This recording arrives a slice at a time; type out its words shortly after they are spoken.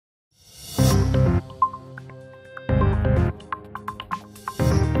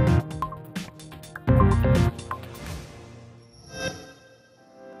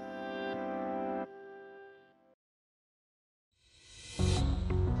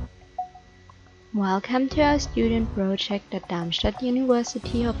Welcome to our student project at Darmstadt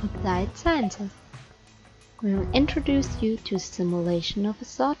University of Applied Sciences. We will introduce you to simulation of a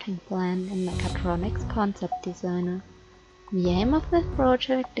sorting plant in Mechatronics Concept Designer. The aim of this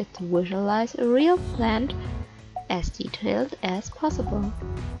project is to visualize a real plant as detailed as possible.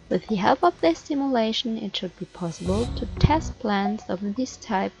 With the help of this simulation, it should be possible to test plants of this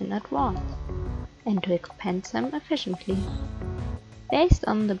type in advance and to expand them efficiently. Based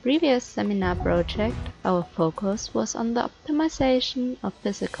on the previous seminar project, our focus was on the optimization of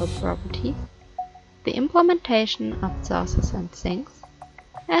physical properties, the implementation of sources and sinks,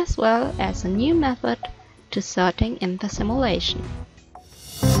 as well as a new method to sorting in the simulation.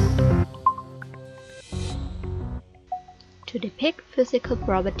 To depict physical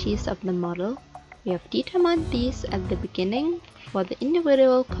properties of the model, we have determined these at the beginning for the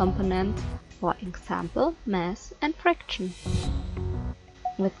individual components, for example, mass and friction.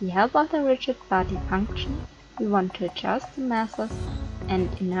 With the help of the rigid body function, we want to adjust the masses and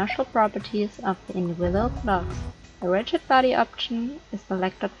inertial properties of the individual blocks. The rigid body option is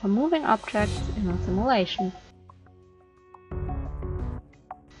selected for moving objects in a simulation.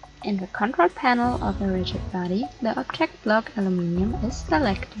 In the control panel of the rigid body, the object block aluminium is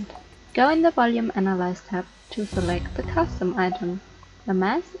selected. Go in the Volume Analyze tab to select the custom item. The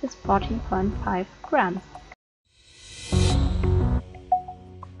mass is 14.5 grams.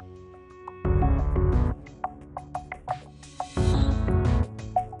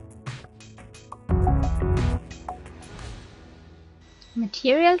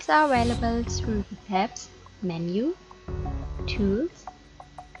 Materials are available through the tabs Menu, Tools,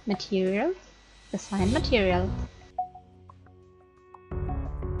 Materials, Assign Materials.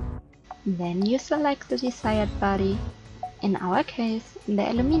 Then you select the desired body, in our case the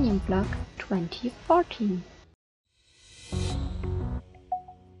aluminium block 2014.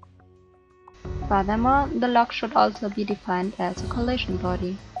 Furthermore, the lock should also be defined as a collision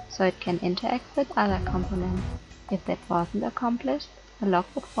body, so it can interact with other components. If that wasn't accomplished, the lock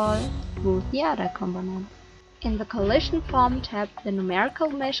would fall through the other components. In the Collision Form tab, the numerical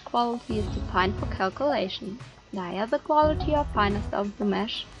mesh quality is defined for calculation. The higher the quality or fineness of the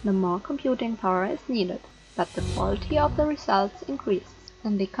mesh, the more computing power is needed, but the quality of the results increases.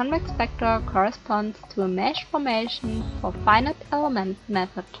 And the convex vector corresponds to a mesh formation for finite element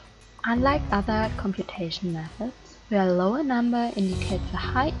method. Unlike other computation methods, where a lower number indicates a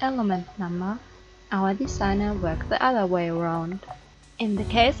high element number, our designer worked the other way around. In the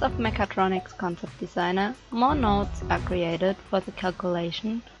case of Mechatronics Concept Designer, more nodes are created for the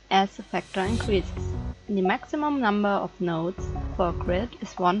calculation as the factor increases. The maximum number of nodes for a grid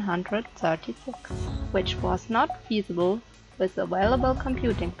is 136, which was not feasible with available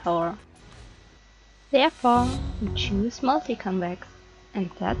computing power. Therefore, we choose multi-convex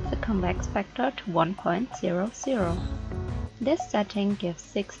and set the convex factor to 1.00. This setting gives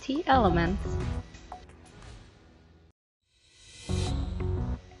 60 elements.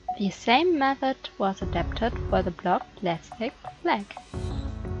 The same method was adapted for the block plastic black.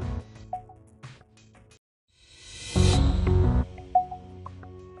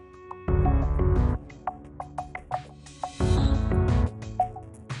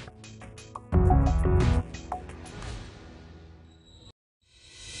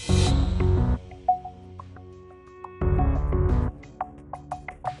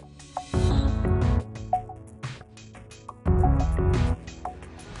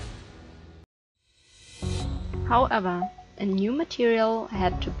 However, a new material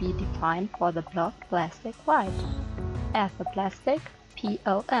had to be defined for the block plastic white, as the plastic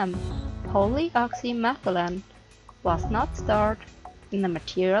PLM, polyoxymethylene, was not stored in the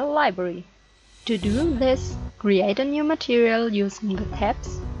material library. To do this, create a new material using the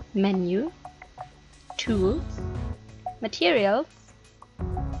tabs Menu, Tools, Materials,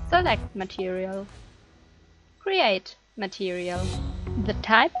 Select Material, Create Material. The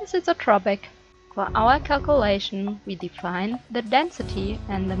type is isotropic. For our calculation, we define the density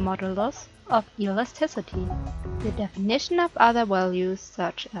and the modulus of elasticity. The definition of other values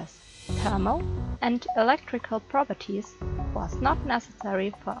such as thermal and electrical properties was not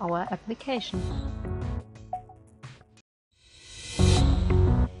necessary for our application.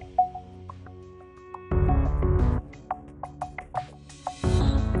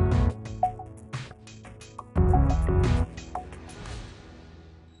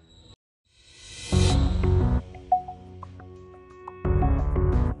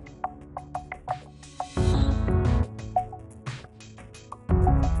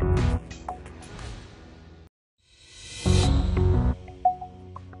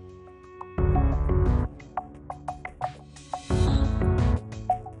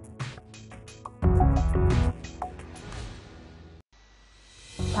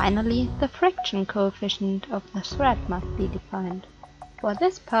 Finally, the friction coefficient of the thread must be defined. For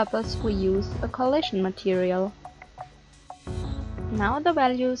this purpose we use a collision material. Now the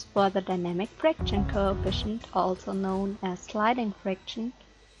values for the dynamic friction coefficient, also known as sliding friction,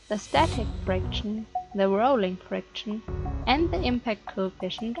 the static friction, the rolling friction, and the impact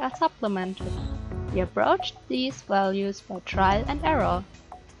coefficient are supplemented. We approached these values by trial and error,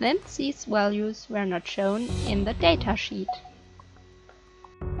 since these values were not shown in the datasheet.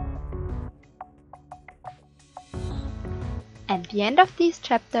 At the end of this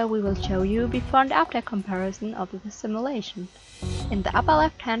chapter we will show you before and after comparison of the simulation. In the upper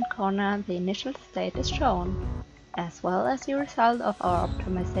left hand corner the initial state is shown, as well as the result of our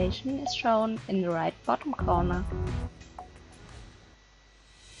optimization is shown in the right bottom corner.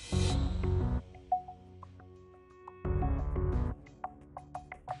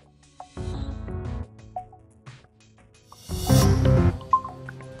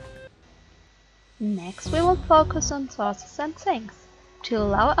 Next we will focus on sources and sinks. To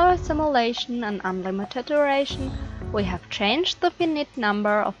allow our simulation an unlimited duration, we have changed the finite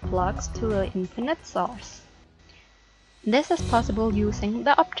number of blocks to an infinite source. This is possible using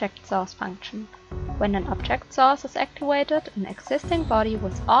the object source function. When an object source is activated, an existing body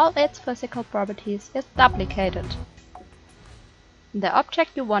with all its physical properties is duplicated. The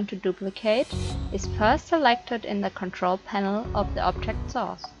object you want to duplicate is first selected in the control panel of the object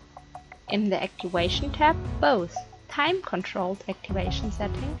source. In the Activation tab, both time-controlled activation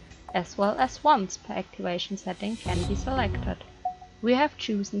setting as well as once per activation setting can be selected. We have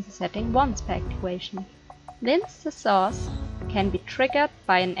chosen the setting once per activation. Since the source can be triggered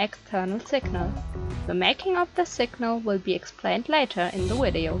by an external signal. The making of the signal will be explained later in the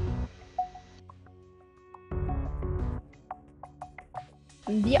video.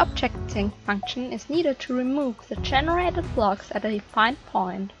 The object sync function is needed to remove the generated blocks at a defined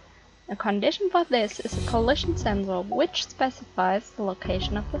point. A condition for this is a collision sensor which specifies the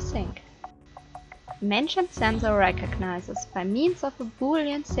location of the sink. The mentioned sensor recognizes by means of a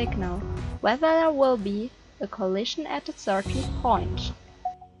Boolean signal whether there will be a collision at a certain point.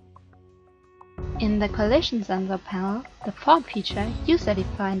 In the collision sensor panel, the form feature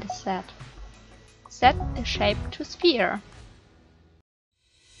user-defined is set. Set the shape to sphere.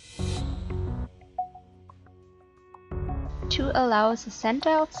 To allow the center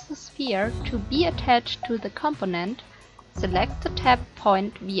of the sphere to be attached to the component, select the tab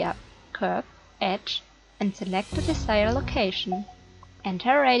point via curve, edge and select the desired location.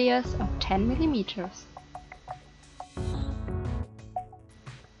 Enter a radius of 10 mm.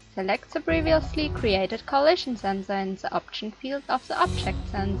 Select the previously created collision sensor in the option field of the object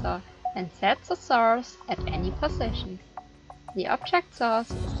sensor and set the source at any position. The object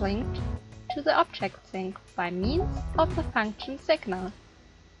source is linked to the object sync by means of the function signal.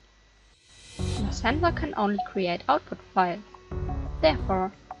 The sensor can only create output files.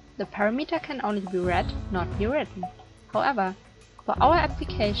 Therefore, the parameter can only be read, not be written. However, for our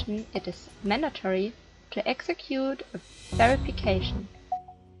application it is mandatory to execute a verification.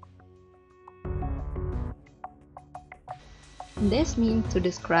 This means to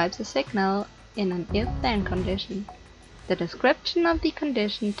describe the signal in an if-then condition. The description of the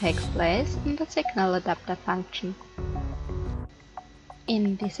condition takes place in the signal adapter function.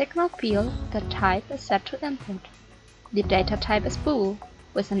 In the signal field, the type is set to input. The data type is bool,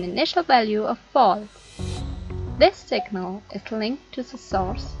 with an initial value of false. This signal is linked to the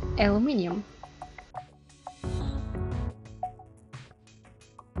source, aluminium.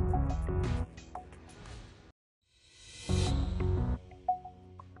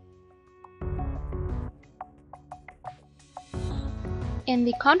 In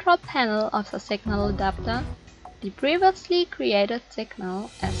the control panel of the signal adapter, the previously created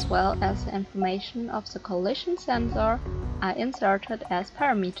signal as well as the information of the collision sensor are inserted as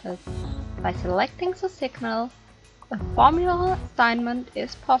parameters. By selecting the signal, a formula assignment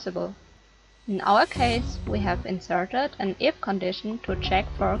is possible. In our case, we have inserted an if condition to check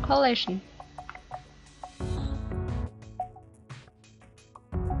for a collision.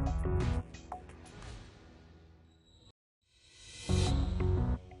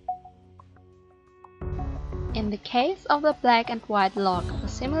 In the case of the black and white block, a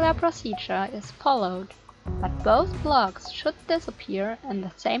similar procedure is followed, but both blocks should disappear in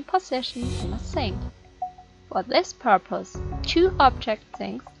the same position in the sink. For this purpose, two object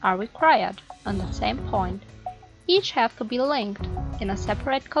sinks are required on the same point. Each have to be linked in a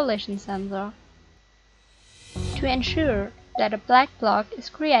separate collision sensor. To ensure that a black block is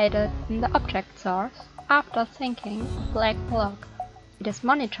created in the object source after sinking a black block, it is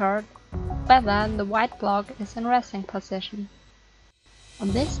monitored whether the white block is in resting position.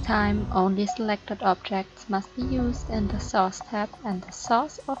 This time, only selected objects must be used in the Source tab and the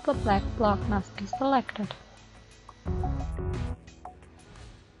source of the black block must be selected.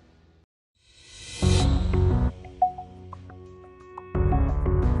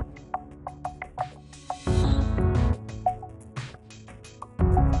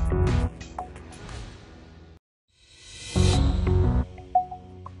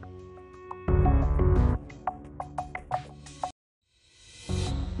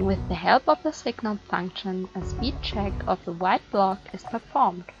 With the help of the signal function, a speed check of the white block is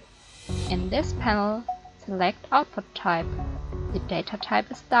performed. In this panel, select output type. The data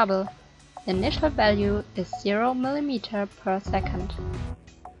type is double. The initial value is 0 mm per second.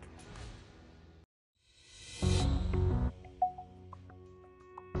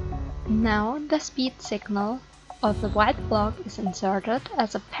 Now the speed signal of the white block is inserted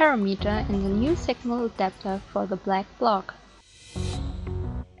as a parameter in the new signal adapter for the black block.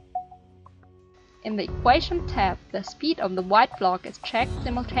 In the Equation tab, the speed of the white block is checked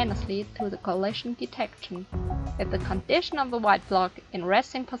simultaneously to the collision detection. If the condition of the white block in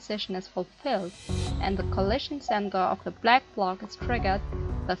resting position is fulfilled and the collision sensor of the black block is triggered,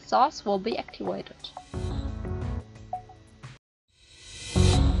 the source will be activated.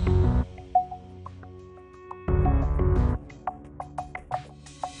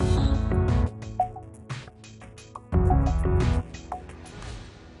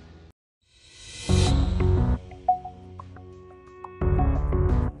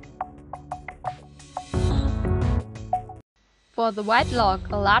 For the white block,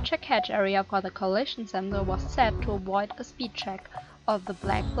 a larger catch area for the collision sensor was set to avoid a speed check of the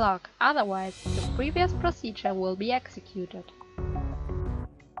black block, otherwise the previous procedure will be executed.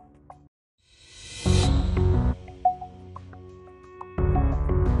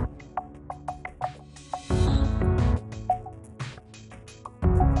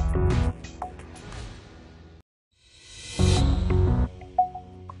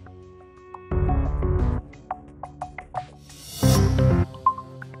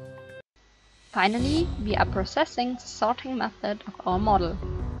 Finally, we are processing the sorting method of our model.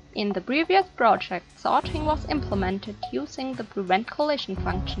 In the previous project, sorting was implemented using the prevent collision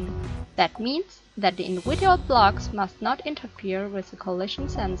function. That means that the individual blocks must not interfere with the collision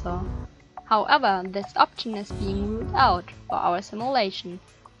sensor. However, this option is being ruled out for our simulation,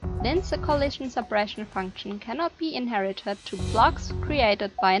 since the collision suppression function cannot be inherited to blocks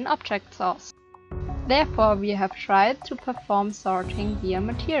created by an object source. Therefore, we have tried to perform sorting via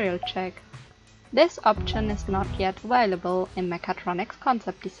material check. This option is not yet available in Mechatronics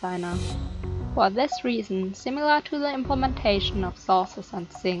Concept Designer. For this reason, similar to the implementation of sources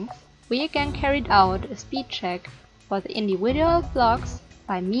and sinks, we again carried out a speed check for the individual blocks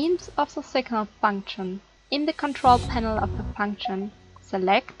by means of the signal function. In the control panel of the function,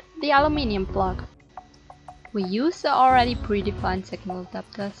 select the aluminium block. We use the already predefined signal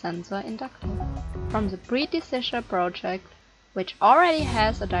adapter sensor inductor from the predecessor project, which already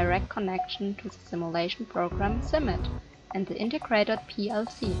has a direct connection to the simulation program SIEMENS and the integrated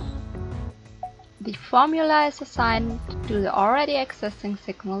PLC. The formula is assigned to the already existing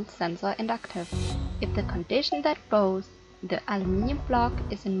signal sensor inductive. If the condition that both the aluminium block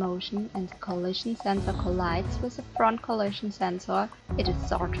is in motion and the collision sensor collides with the front collision sensor, it is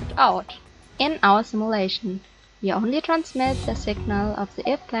sorted out. In our simulation, we only transmit the signal of the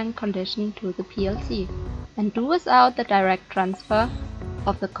if-then condition to the PLC and do without the direct transfer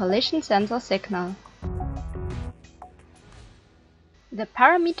of the collision sensor signal. The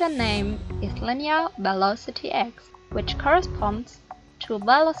parameter name is linear velocity x, which corresponds to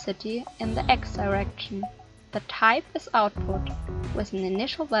velocity in the x direction. The type is output, with an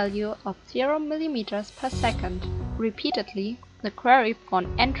initial value of 0 mm per second. Repeatedly, the query for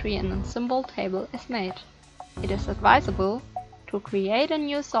an entry in a symbol table is made. It is advisable to create a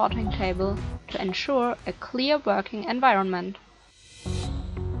new sorting table to ensure a clear working environment.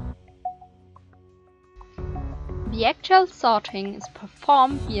 The actual sorting is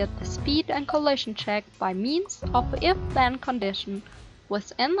performed via the speed and collision check by means of the if-then condition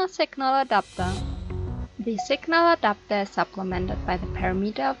within the signal adapter. The signal adapter is supplemented by the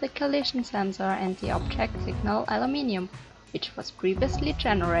parameter of the collision sensor and the object signal aluminium, which was previously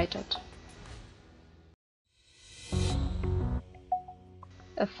generated.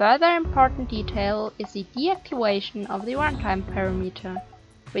 A further important detail is the deactivation of the runtime parameter,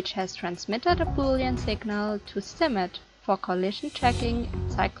 which has transmitted a Boolean signal to SIEMENS for collision checking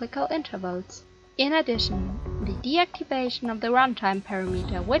at cyclical intervals. In addition, the deactivation of the runtime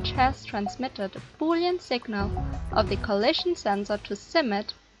parameter, which has transmitted a Boolean signal of the collision sensor to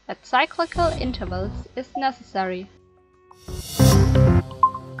SIEMENS at cyclical intervals, is necessary.